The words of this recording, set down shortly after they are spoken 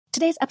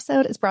Today's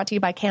episode is brought to you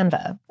by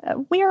Canva.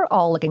 We're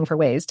all looking for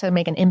ways to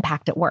make an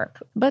impact at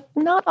work, but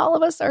not all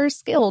of us are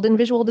skilled in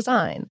visual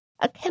design.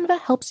 Canva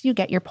helps you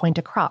get your point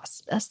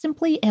across,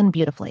 simply and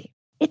beautifully.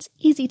 It's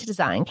easy to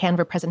design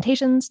Canva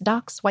presentations,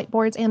 docs,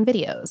 whiteboards, and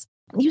videos.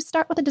 You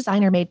start with a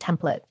designer-made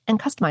template and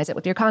customize it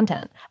with your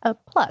content.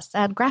 Plus,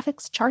 add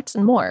graphics, charts,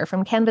 and more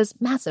from Canva's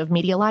massive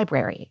media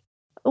library.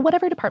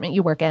 Whatever department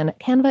you work in,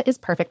 Canva is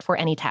perfect for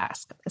any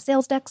task.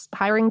 Sales decks,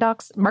 hiring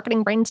docs,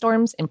 marketing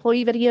brainstorms,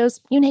 employee videos,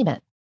 you name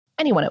it.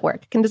 Anyone at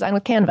work can design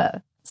with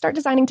Canva. Start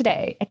designing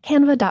today at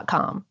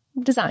canva.com.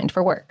 Designed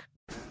for work.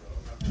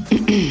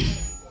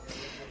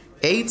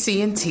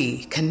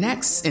 AT&T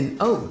connects an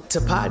ode to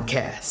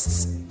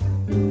podcasts.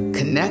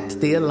 Connect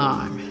the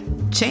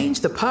alarm. Change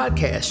the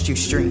podcast you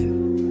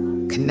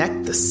stream.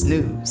 Connect the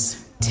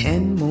snooze.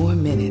 10 more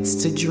minutes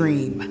to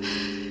dream.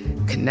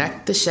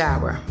 Connect the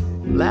shower.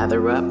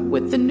 Lather up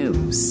with the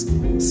news.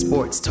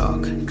 Sports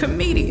talk,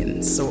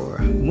 comedians, or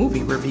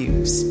movie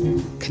reviews.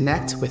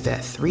 Connect with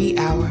that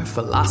 3-hour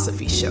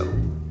philosophy show.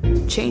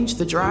 Change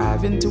the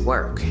drive into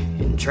work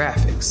in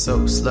traffic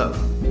so slow.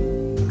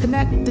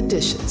 Connect the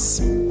dishes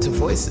to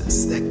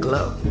voices that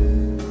glow.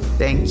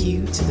 Thank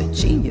you to the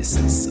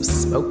geniuses of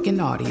spoken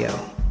audio.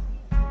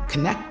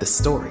 Connect the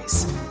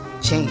stories.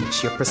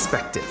 Change your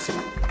perspective.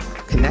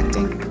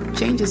 Connecting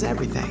changes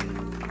everything.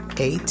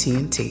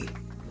 AT&T.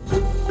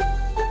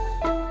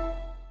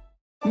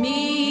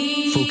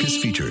 Focus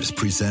Features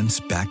presents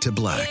Back to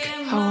Black.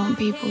 I want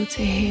people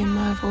to hear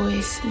my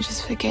voice and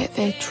just forget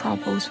their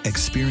troubles.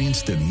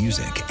 Experience the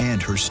music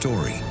and her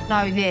story.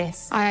 Know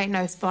this. I ain't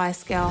no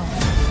Spice Girl.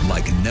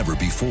 Like never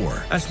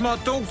before. That's my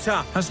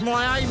daughter. That's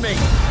my Amy.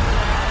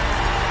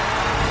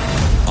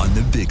 On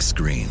the big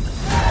screen.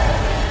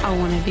 I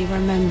want to be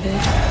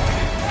remembered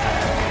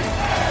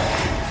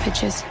for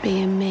just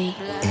being me.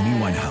 Amy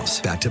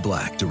Winehouse, Back to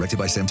Black. Directed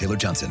by Sam Taylor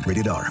Johnson.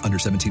 Rated R. Under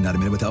 17, not a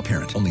minute without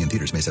parent. Only in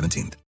theaters May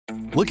 17th.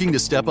 Looking to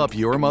step up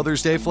your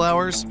Mother's Day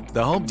flowers?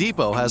 The Home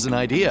Depot has an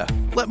idea.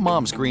 Let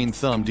Mom's green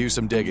thumb do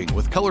some digging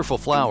with colorful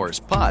flowers,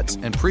 pots,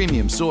 and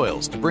premium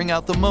soils to bring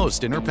out the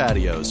most in her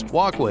patios,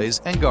 walkways,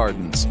 and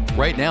gardens.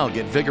 Right now,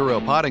 get Vigoro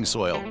potting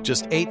soil,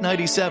 just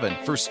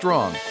 $8.97 for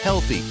strong,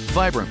 healthy,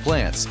 vibrant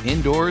plants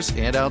indoors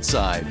and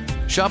outside.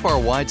 Shop our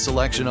wide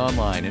selection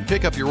online and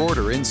pick up your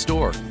order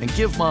in-store and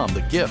give Mom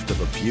the gift of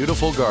a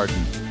beautiful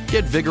garden.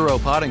 Get Vigoro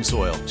potting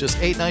soil, just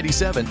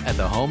 $8.97 at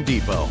the Home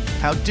Depot.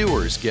 How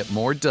doers get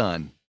more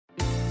done.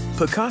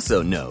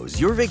 Pacaso knows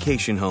your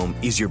vacation home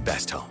is your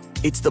best home.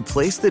 It's the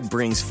place that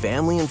brings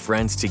family and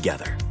friends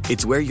together.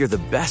 It's where you're the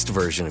best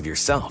version of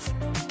yourself.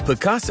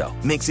 Pacaso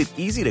makes it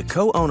easy to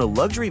co-own a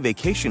luxury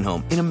vacation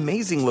home in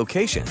amazing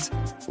locations.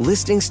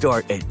 Listings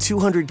start at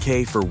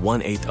 $200K for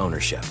 1/8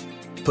 ownership.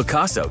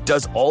 Pacaso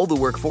does all the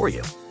work for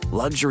you.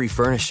 Luxury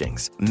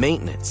furnishings,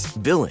 maintenance,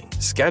 billing,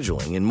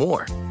 scheduling, and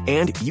more.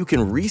 And you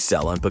can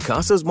resell on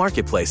Pacaso's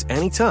marketplace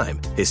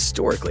anytime,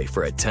 historically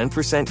for a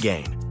 10%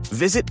 gain.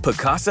 Visit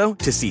Pacaso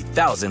to see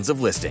thousands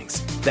of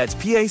listings. That's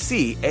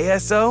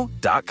PACASO.com.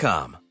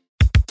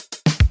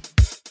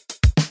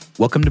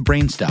 Welcome to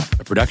Brainstuff,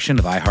 a production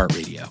of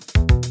iHeartRadio.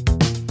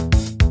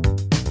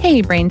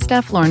 Hey,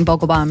 Brainstuff, Lauren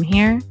Vogelbaum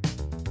here.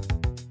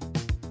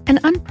 An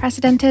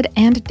unprecedented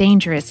and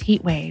dangerous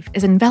heat wave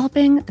is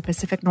enveloping the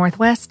Pacific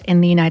Northwest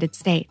in the United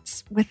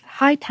States, with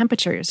high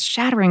temperatures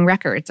shattering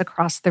records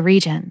across the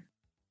region.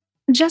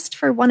 Just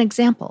for one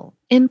example,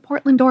 in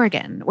Portland,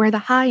 Oregon, where the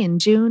high in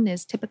June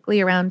is typically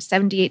around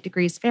 78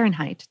 degrees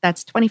Fahrenheit,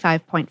 that's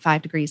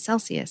 25.5 degrees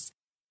Celsius,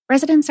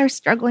 residents are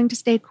struggling to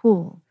stay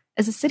cool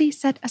as the city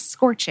set a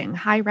scorching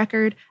high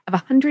record of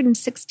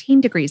 116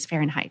 degrees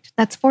Fahrenheit,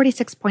 that's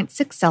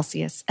 46.6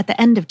 Celsius, at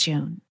the end of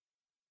June.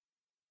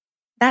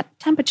 That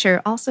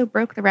temperature also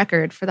broke the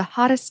record for the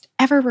hottest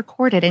ever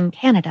recorded in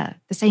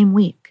Canada the same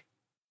week.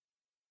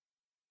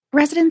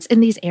 Residents in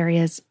these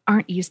areas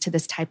aren't used to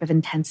this type of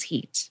intense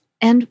heat,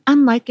 and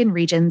unlike in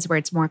regions where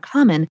it's more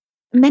common,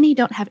 many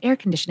don't have air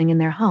conditioning in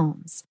their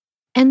homes,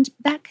 and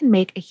that can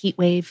make a heat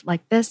wave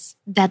like this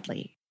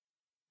deadly.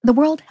 The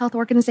World Health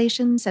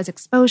Organization says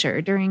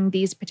exposure during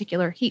these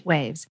particular heat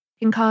waves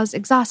can cause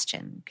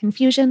exhaustion,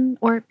 confusion,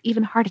 or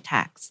even heart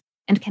attacks,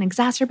 and can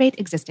exacerbate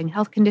existing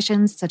health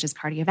conditions such as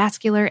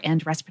cardiovascular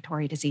and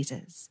respiratory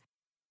diseases.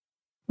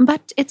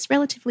 But it's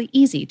relatively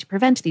easy to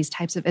prevent these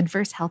types of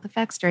adverse health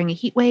effects during a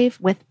heat wave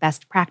with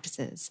best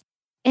practices,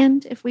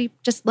 and if we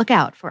just look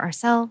out for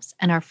ourselves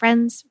and our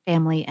friends,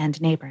 family, and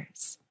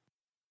neighbors.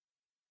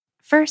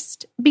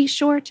 First, be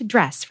sure to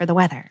dress for the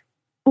weather.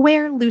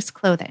 Wear loose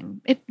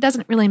clothing. It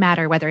doesn't really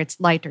matter whether it's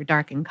light or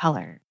dark in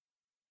color.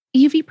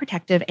 UV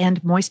protective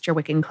and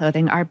moisture-wicking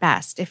clothing are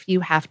best if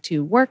you have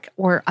to work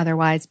or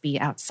otherwise be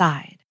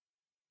outside.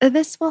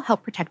 This will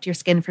help protect your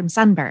skin from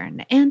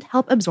sunburn and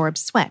help absorb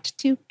sweat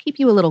to keep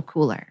you a little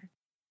cooler.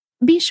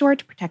 Be sure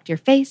to protect your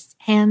face,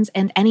 hands,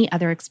 and any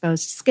other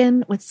exposed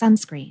skin with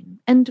sunscreen,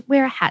 and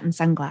wear a hat and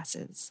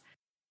sunglasses.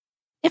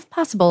 If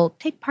possible,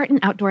 take part in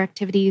outdoor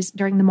activities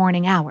during the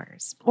morning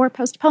hours, or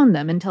postpone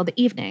them until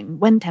the evening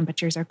when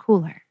temperatures are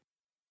cooler.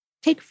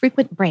 Take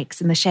frequent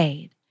breaks in the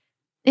shade.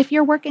 If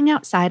you're working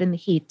outside in the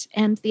heat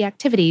and the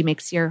activity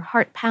makes your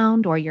heart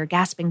pound or you're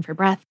gasping for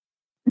breath,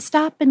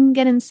 stop and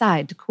get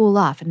inside to cool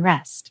off and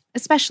rest,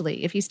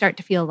 especially if you start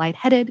to feel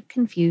lightheaded,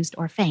 confused,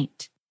 or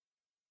faint.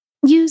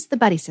 Use the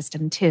buddy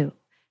system, too.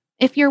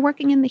 If you're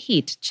working in the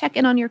heat, check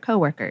in on your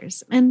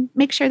coworkers and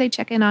make sure they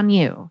check in on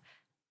you.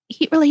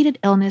 Heat-related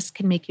illness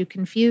can make you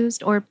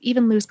confused or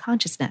even lose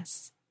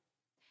consciousness.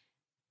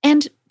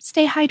 And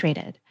stay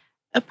hydrated.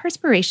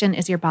 Perspiration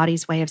is your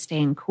body's way of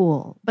staying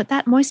cool, but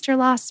that moisture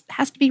loss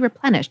has to be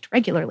replenished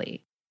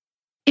regularly.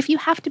 If you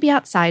have to be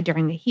outside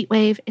during a heat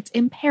wave, it's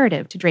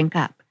imperative to drink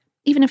up,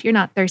 even if you're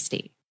not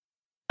thirsty.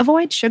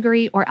 Avoid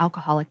sugary or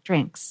alcoholic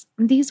drinks.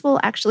 These will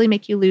actually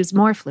make you lose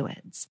more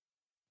fluids.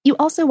 You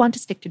also want to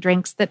stick to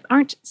drinks that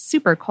aren't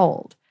super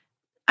cold.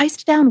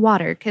 Iced down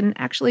water can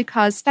actually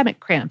cause stomach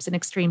cramps in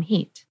extreme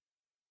heat.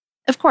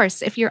 Of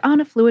course, if you're on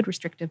a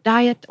fluid-restrictive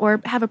diet or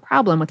have a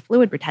problem with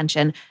fluid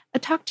retention,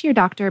 talk to your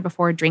doctor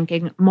before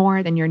drinking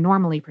more than your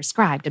normally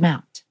prescribed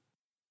amount.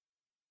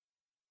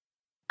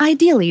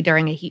 Ideally,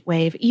 during a heat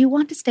wave, you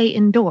want to stay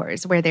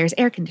indoors where there's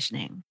air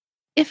conditioning.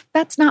 If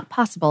that's not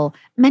possible,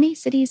 many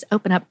cities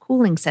open up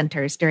cooling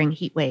centers during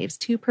heat waves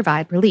to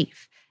provide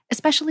relief,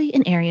 especially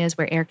in areas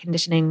where air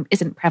conditioning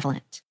isn't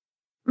prevalent.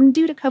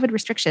 Due to COVID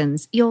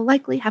restrictions, you'll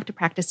likely have to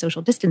practice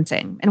social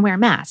distancing and wear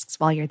masks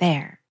while you're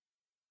there.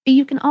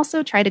 You can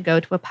also try to go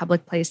to a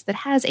public place that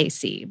has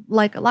AC,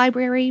 like a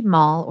library,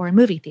 mall, or a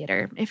movie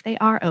theater, if they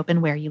are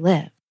open where you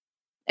live.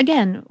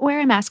 Again, wear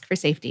a mask for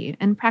safety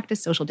and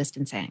practice social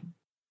distancing.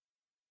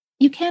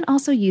 You can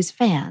also use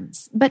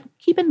fans, but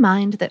keep in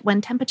mind that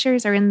when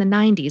temperatures are in the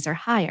 90s or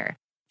higher,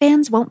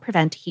 fans won't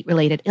prevent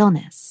heat-related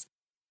illness.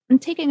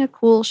 And taking a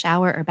cool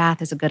shower or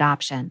bath is a good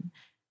option.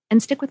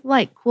 And stick with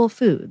light, cool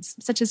foods,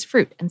 such as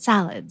fruit and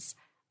salads.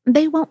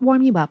 They won't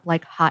warm you up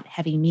like hot,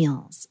 heavy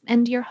meals,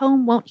 and your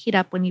home won't heat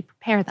up when you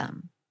prepare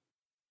them.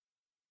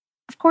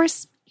 Of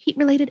course,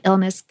 heat-related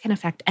illness can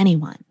affect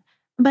anyone,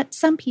 but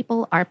some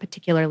people are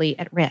particularly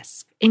at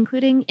risk,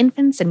 including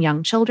infants and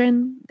young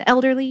children, the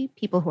elderly,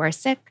 people who are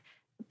sick,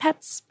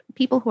 pets,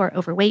 people who are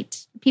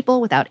overweight,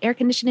 people without air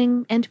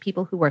conditioning, and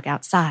people who work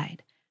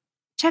outside.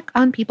 Check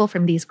on people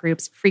from these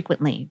groups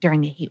frequently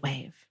during a heat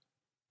wave.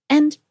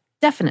 And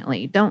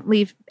definitely don't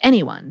leave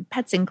anyone,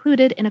 pets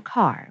included, in a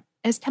car,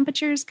 as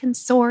temperatures can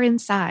soar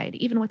inside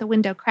even with a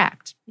window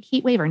cracked,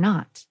 heat wave or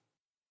not.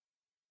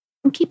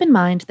 And keep in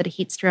mind that a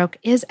heat stroke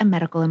is a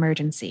medical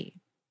emergency.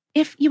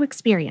 If you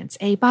experience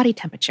a body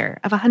temperature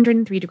of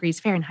 103 degrees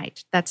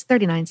Fahrenheit, that's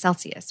 39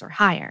 Celsius or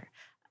higher,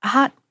 a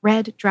hot,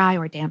 red, dry,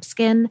 or damp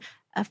skin,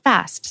 a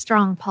fast,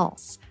 strong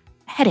pulse,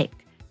 a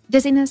headache,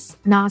 dizziness,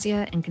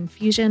 nausea, and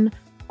confusion,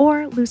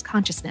 or lose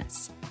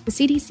consciousness, the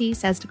CDC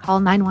says to call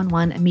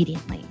 911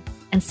 immediately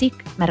and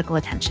seek medical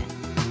attention.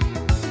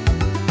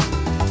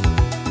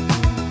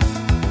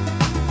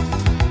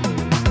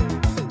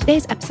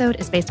 Today's episode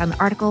is based on the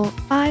article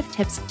 5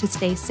 Tips to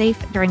Stay Safe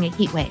During a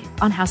Heat Wave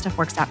on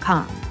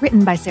HowStuffWorks.com,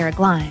 written by Sarah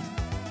Gleim.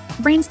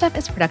 Brainstuff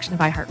is a production of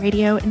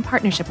iHeartRadio in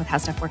partnership with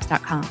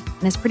HowStuffWorks.com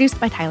and is produced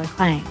by Tyler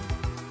Klang.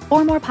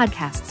 For more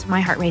podcasts from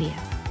iHeartRadio,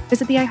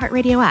 visit the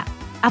iHeartRadio app,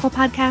 Apple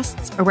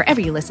Podcasts, or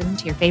wherever you listen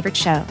to your favorite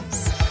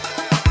shows.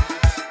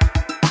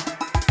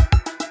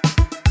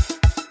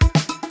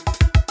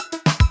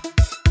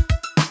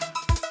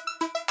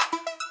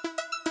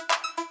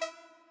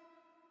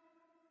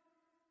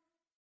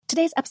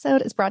 Today's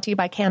episode is brought to you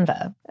by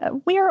Canva.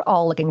 We're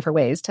all looking for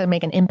ways to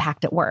make an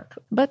impact at work,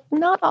 but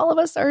not all of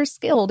us are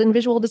skilled in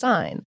visual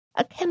design.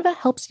 Canva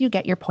helps you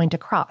get your point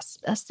across,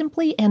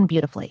 simply and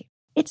beautifully.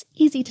 It's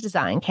easy to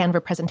design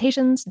Canva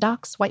presentations,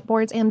 docs,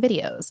 whiteboards, and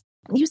videos.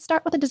 You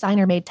start with a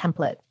designer-made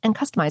template and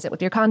customize it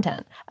with your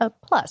content.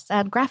 Plus,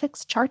 add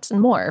graphics, charts, and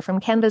more from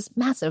Canva's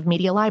massive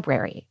media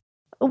library.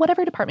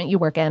 Whatever department you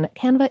work in,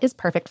 Canva is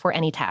perfect for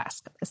any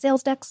task.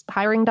 Sales decks,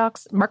 hiring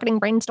docs, marketing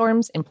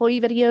brainstorms, employee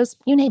videos,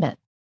 you name it.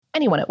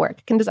 Anyone at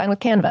work can design with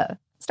Canva.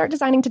 Start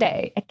designing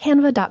today at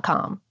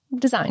canva.com.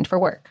 Designed for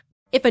work.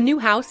 If a new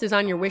house is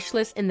on your wish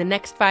list in the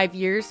next 5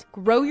 years,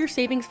 grow your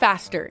savings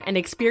faster and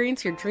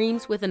experience your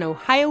dreams with an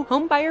Ohio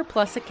Homebuyer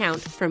Plus account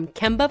from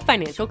Kemba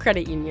Financial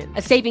Credit Union.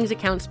 A savings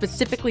account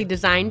specifically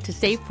designed to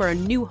save for a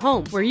new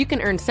home, where you can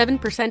earn 7%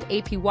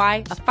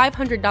 APY,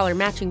 a $500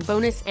 matching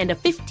bonus, and a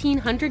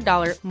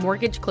 $1,500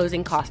 mortgage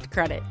closing cost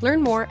credit. Learn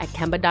more at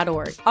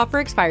Kemba.org. Offer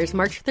expires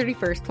March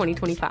 31st,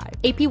 2025.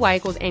 APY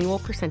equals annual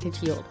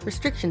percentage yield.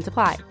 Restrictions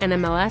apply.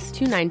 NMLS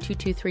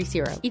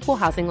 292230. Equal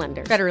housing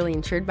lender. Federally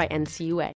insured by NCUA.